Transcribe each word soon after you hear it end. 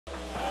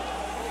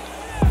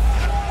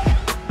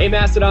Hey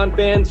Mastodon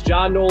fans,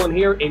 John Nolan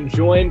here, and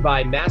joined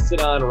by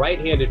Mastodon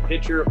right-handed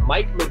pitcher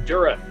Mike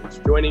Madura, who's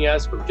joining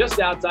us from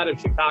just outside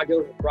of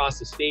Chicago, across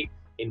the state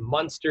in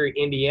Munster,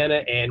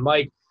 Indiana. And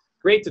Mike,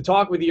 great to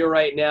talk with you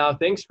right now.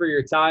 Thanks for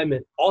your time,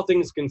 and all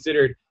things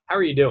considered, how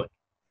are you doing?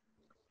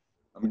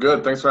 I'm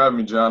good. Thanks for having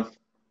me, John.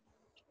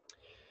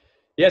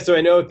 Yeah, so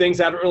I know things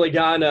haven't really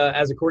gone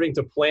as according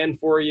to plan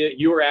for you.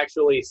 You were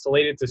actually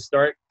slated to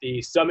start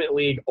the Summit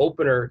League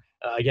opener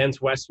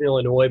against Western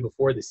Illinois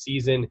before the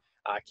season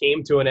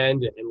came to an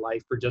end, and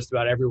life for just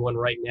about everyone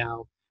right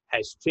now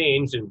has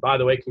changed. And by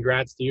the way,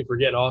 congrats to you for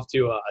getting off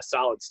to a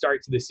solid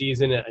start to the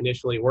season,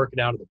 initially working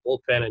out of the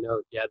bullpen. I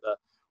know you had the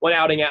one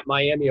outing at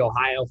Miami,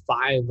 Ohio,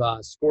 5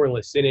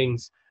 scoreless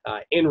innings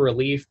in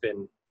relief,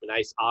 and a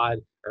nice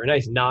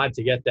nod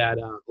to get that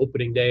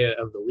opening day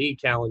of the league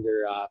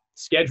calendar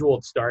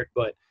scheduled start.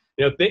 But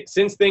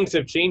since things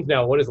have changed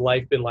now, what has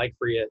life been like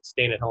for you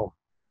staying at home?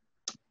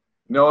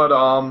 You know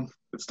what?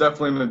 It's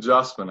definitely an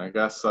adjustment. I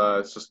guess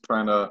it's just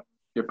trying to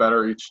get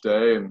better each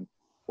day and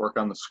work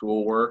on the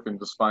schoolwork and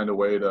just find a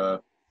way to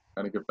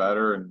kind of get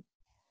better and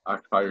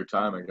occupy your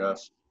time, I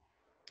guess.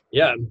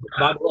 Yeah,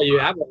 by the way, you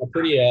have a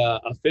pretty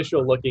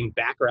official-looking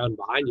background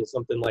behind you,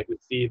 something like we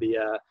see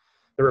the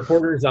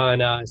reporters on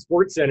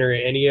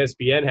SportsCenter and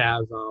ESPN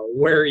have.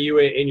 Where are you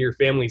in your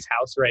family's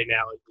house right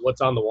now?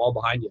 What's on the wall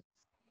behind you?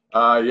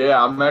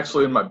 Yeah, I'm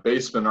actually in my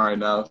basement right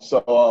now.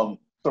 So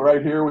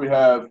right here we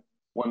have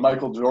when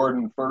Michael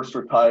Jordan first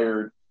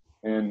retired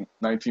in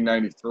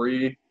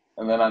 1993,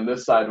 and then on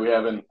this side we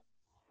have in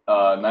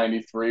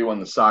 93 when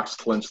the Sox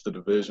clinched the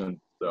division.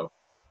 So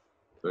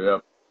yeah.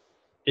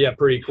 Yeah,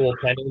 pretty cool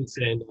pennants,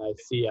 and I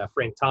see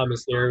Frank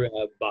Thomas there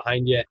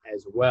behind you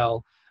as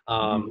well.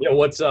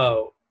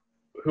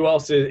 Who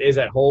else is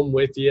at home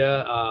with you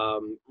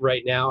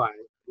right now?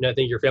 I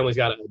think your family's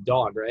got a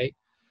dog, right?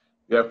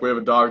 Yep, we have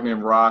a dog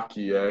named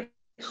Rocky,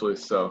 actually.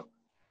 So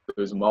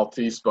there's a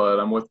Maltese, but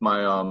I'm with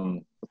my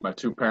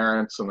 2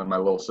 parents and then my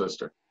little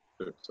sister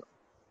too. So.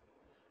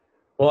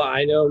 Well,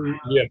 I know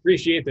you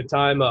appreciate the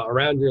time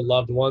around your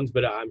loved ones,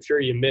 but I'm sure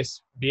you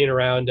miss being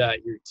around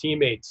your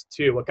teammates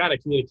too. What kind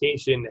of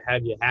communication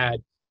have you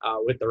had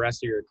with the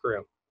rest of your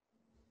crew?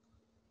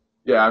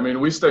 Yeah, I mean,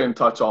 we stay in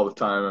touch all the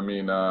time. I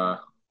mean,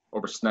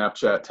 over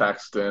Snapchat,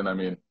 texting. I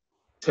mean,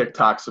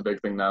 TikTok's a big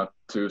thing now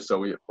too.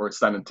 So we're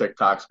sending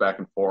TikToks back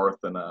and forth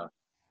and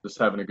just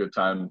having a good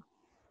time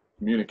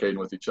communicating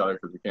with each other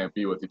because we can't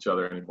be with each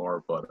other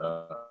anymore. But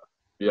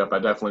yep, I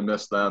definitely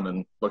miss them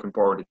and looking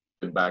forward to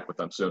getting back with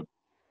them soon.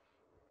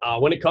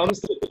 When it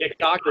comes to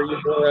TikTok, are you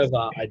more of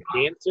a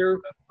dancer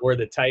or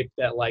the type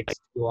that likes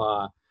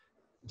to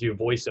do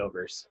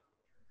voiceovers?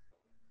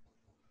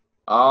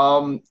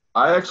 I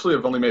actually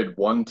have only made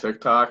 1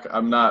 TikTok.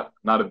 I'm not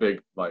a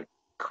big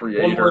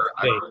creator.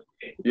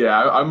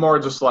 Yeah, I'm more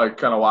just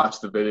kind of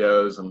watch the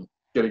videos and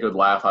get a good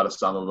laugh out of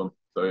some of them.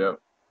 So yeah.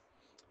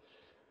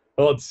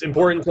 Well, it's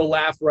important to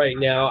laugh right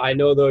now. I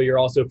know, though, you're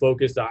also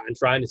focused on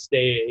trying to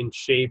stay in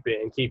shape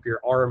and keep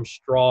your arms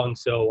strong.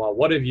 So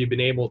what have you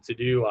been able to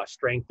do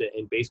strength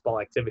and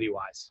baseball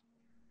activity-wise?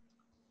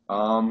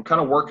 Kind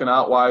of working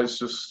out-wise,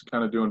 just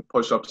kind of doing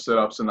push-ups,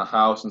 sit-ups in the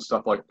house and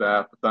stuff like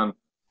that. But then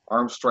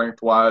arm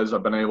strength-wise,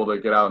 I've been able to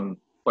get out and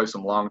play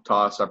some long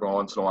toss every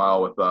once in a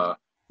while with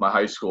my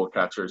high school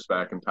catchers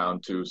back in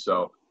town too.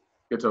 So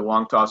get to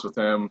long toss with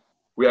him.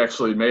 We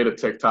actually made a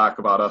TikTok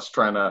about us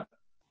trying to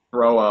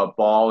throw a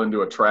ball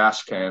into a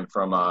trash can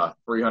from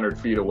 300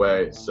 feet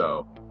away.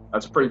 So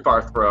that's a pretty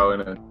far throw,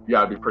 and you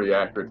got to be pretty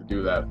accurate to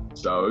do that.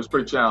 So it was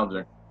pretty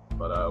challenging,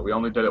 but we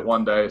only did it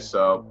one day,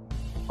 so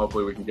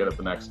hopefully we can get it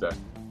the next day.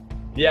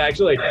 Yeah,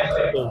 actually,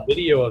 I saw a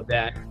video of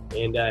that,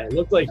 and it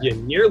looked like you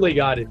nearly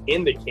got it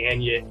in the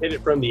can. You hit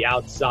it from the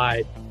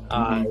outside.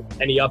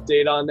 Any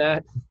update on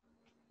that?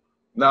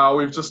 No,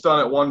 we've just done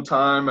it one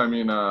time. I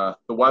mean, the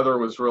weather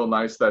was real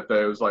nice that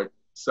day. It was like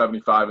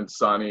 75 and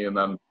sunny, and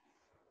then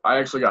I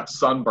actually got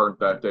sunburnt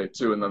that day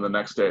too, and then the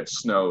next day it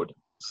snowed.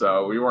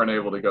 So we weren't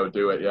able to go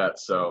do it yet.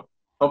 So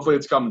hopefully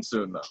it's coming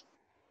soon, though.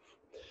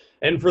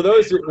 And for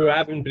those who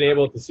haven't been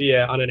able to see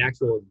it on an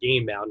actual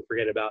game mound,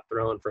 forget about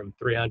throwing from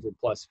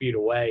 300-plus feet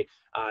away.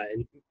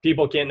 And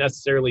people can't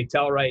necessarily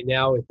tell right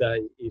now with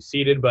you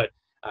seated, but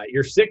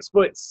you're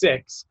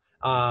 6'6".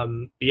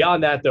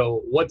 Beyond that,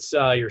 though, what's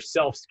your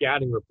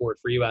self-scouting report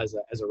for you as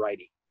a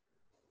righty?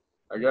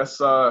 I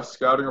guess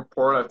scouting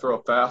report, I throw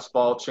a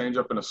fastball,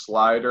 changeup, and a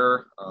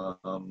slider.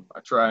 I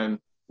try and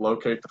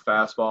locate the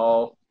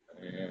fastball,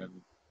 and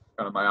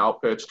kind of my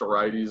out pitch to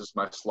righties is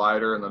my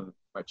slider, and then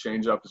my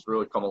changeup has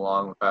really come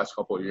along the past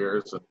couple of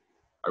years, and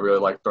I really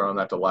like throwing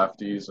that to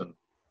lefties, and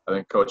I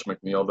think Coach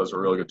McNeil does a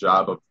really good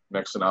job of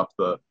mixing up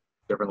the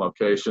different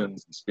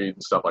locations and speed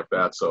and stuff like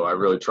that, so I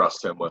really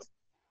trust him with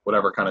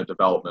whatever kind of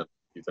development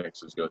he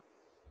thinks is good.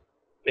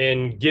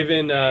 And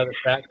given the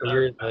fact that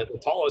you're the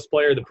tallest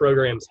player the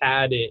program's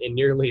had in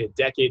nearly a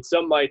decade,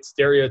 some might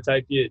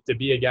stereotype you to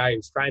be a guy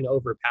who's trying to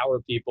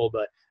overpower people,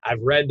 but I've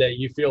read that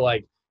you feel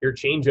like your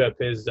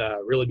changeup has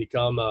really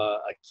become a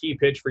key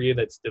pitch for you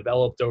that's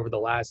developed over the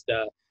last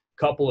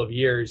couple of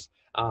years.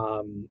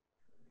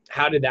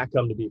 How did that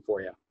come to be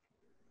for you?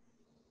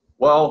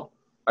 Well,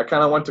 I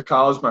kind of went to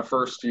college my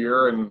first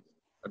year, and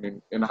I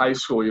mean, in high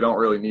school, you don't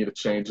really need a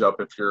changeup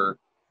if you're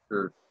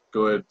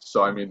good.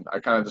 So I mean, I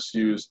kind of just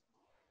used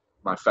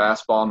my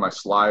fastball and my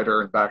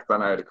slider, and back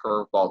then I had a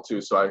curveball too.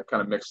 So I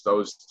kind of mixed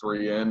those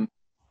three in,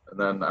 and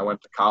then I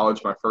went to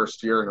college my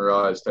first year and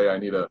realized, hey, I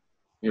need a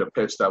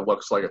pitch that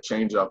looks like a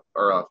changeup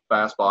or a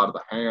fastball out of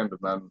the hand, and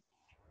then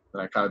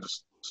I kind of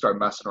just started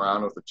messing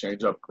around with the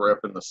changeup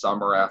grip in the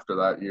summer after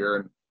that year,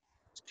 and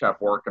just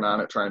kept working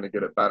on it, trying to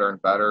get it better and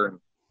better. And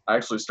I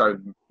actually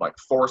started like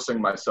forcing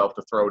myself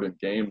to throw it in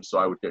games so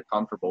I would get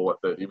comfortable with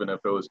it, even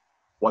if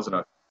wasn't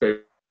a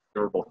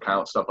favorable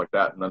count, stuff like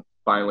that. And then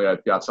finally I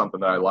got something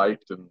that I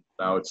liked, and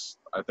now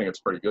I think it's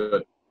pretty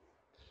good.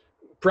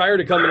 Prior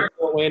to coming to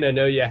Fort Wayne, I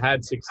know you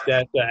had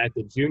success at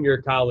the junior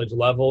college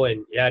level,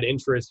 and you had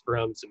interest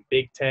from some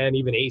Big Ten,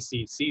 even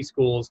ACC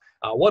schools.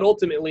 What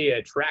ultimately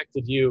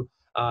attracted you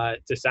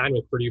to sign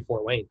with Purdue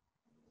Fort Wayne?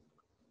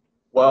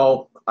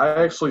 Well, I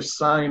actually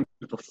signed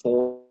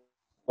before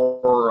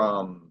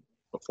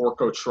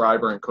Coach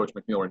Schreiber and Coach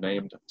McNeil were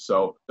named.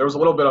 So there was a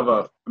little bit of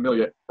a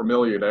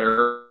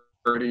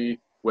familiarity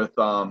with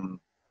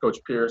Coach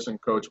Pierce and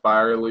Coach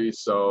Byerly.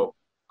 So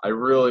I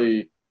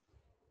really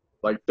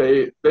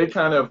they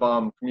kind of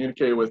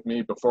communicated with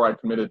me before I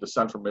committed to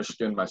Central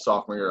Michigan my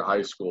sophomore year of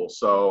high school.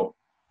 So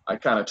I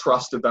kind of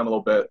trusted them a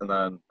little bit, and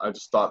then I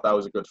just thought that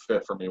was a good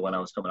fit for me when I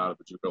was coming out of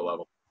the JUCO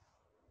level.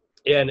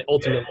 And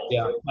ultimately,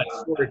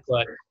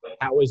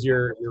 how was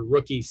your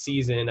rookie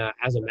season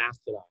as a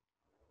Mastodon?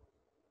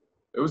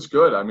 It was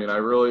good. I mean, I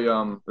really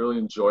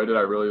enjoyed it.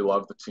 I really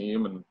loved the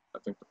team, and I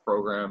think the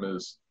program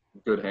is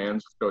in good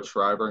hands with Coach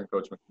Schreiber and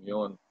Coach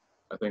McNeil. And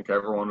I think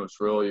everyone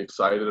was really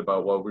excited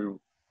about what we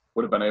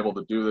would have been able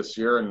to do this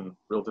year, and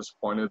real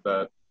disappointed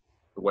that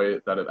the way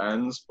that it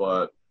ends.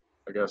 But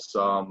I guess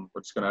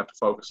we're just going to have to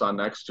focus on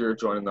next year,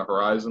 joining the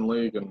Horizon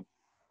League, and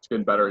it's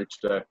getting better each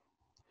day.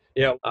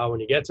 When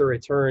you get to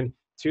return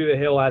to the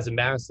Hill as a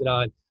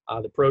Mastodon,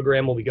 the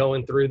program will be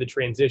going through the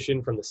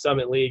transition from the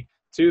Summit League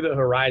to the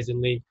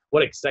Horizon League.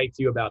 What excites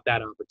you about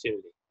that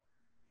opportunity?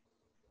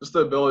 Just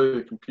the ability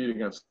to compete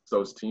against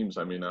those teams.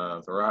 I mean,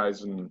 the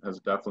Horizon has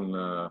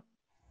definitely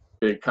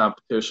big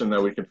competition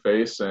that we can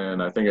face,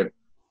 and I think it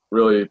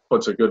really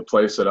puts a good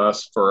place at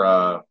us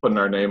for putting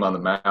our name on the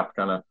map,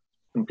 kind of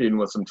competing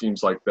with some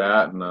teams like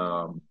that. And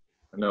I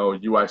know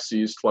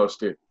UIC is close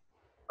to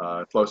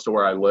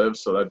where I live,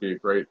 so that'd be a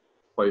great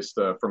place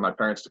for my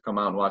parents to come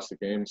out and watch the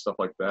game, stuff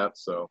like that.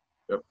 So,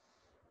 yep.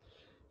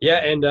 Yeah,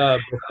 and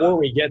before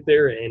we get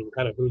there, and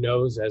kind of who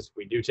knows, as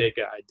we do take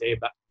a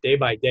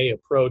day-by-day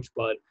approach,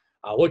 but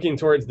looking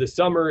towards the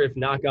summer, if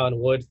knock on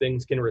wood,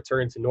 things can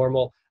return to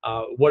normal.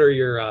 What are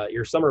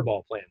your summer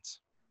ball plans?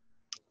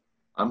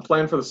 I'm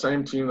playing for the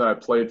same team that I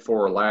played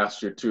for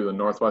last year too, the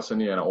Northwest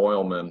Indiana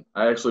Oilmen.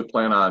 I actually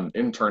plan on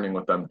interning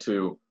with them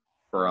too.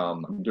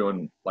 I'm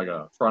doing like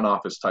a front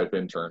office type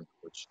intern,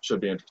 which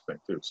should be interesting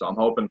too. So I'm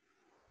hoping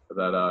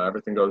that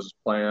everything goes as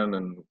planned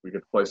and we get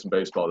to play some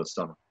baseball this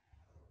summer.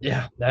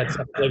 Yeah, that's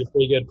like a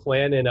pretty good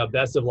plan, and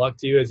best of luck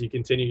to you as you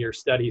continue your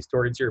studies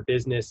towards your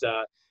business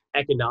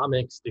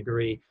economics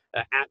degree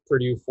at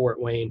Purdue Fort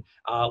Wayne.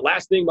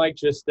 Last thing, Mike,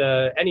 just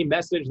any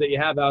message that you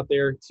have out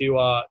there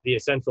to the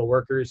essential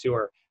workers who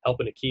are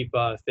helping to keep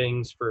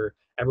things for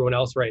everyone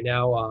else right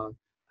now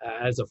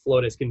as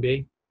afloat as can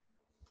be?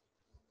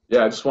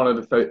 Yeah, I just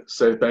wanted to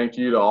say thank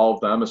you to all of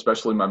them,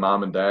 especially my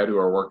mom and dad who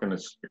are working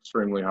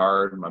extremely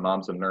hard. My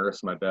mom's a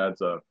nurse. My dad's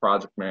a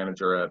project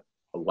manager at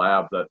a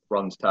lab that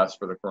runs tests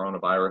for the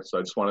coronavirus. So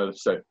I just wanted to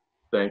say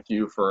thank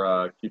you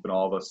for keeping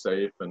all of us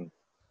safe and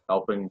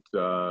helping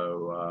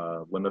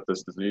to limit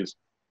this disease.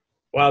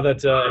 Wow,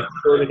 that's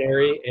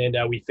extraordinary, and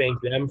we thank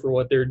them for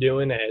what they're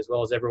doing, as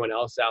well as everyone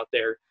else out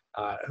there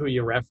who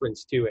you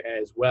referenced to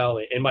as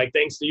well. And Mike,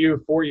 thanks to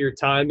you for your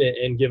time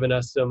and giving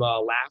us some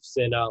laughs,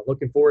 and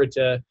looking forward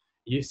to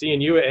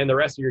seeing you and the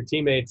rest of your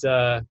teammates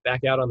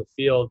back out on the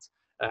field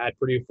at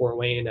Purdue Fort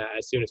Wayne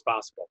as soon as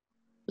possible.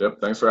 Yep,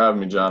 thanks for having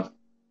me, John.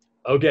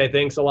 Okay,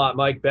 thanks a lot,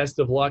 Mike. Best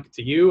of luck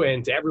to you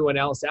and to everyone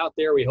else out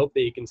there. We hope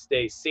that you can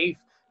stay safe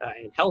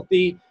and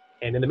healthy.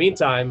 And in the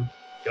meantime,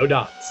 go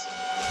Dons.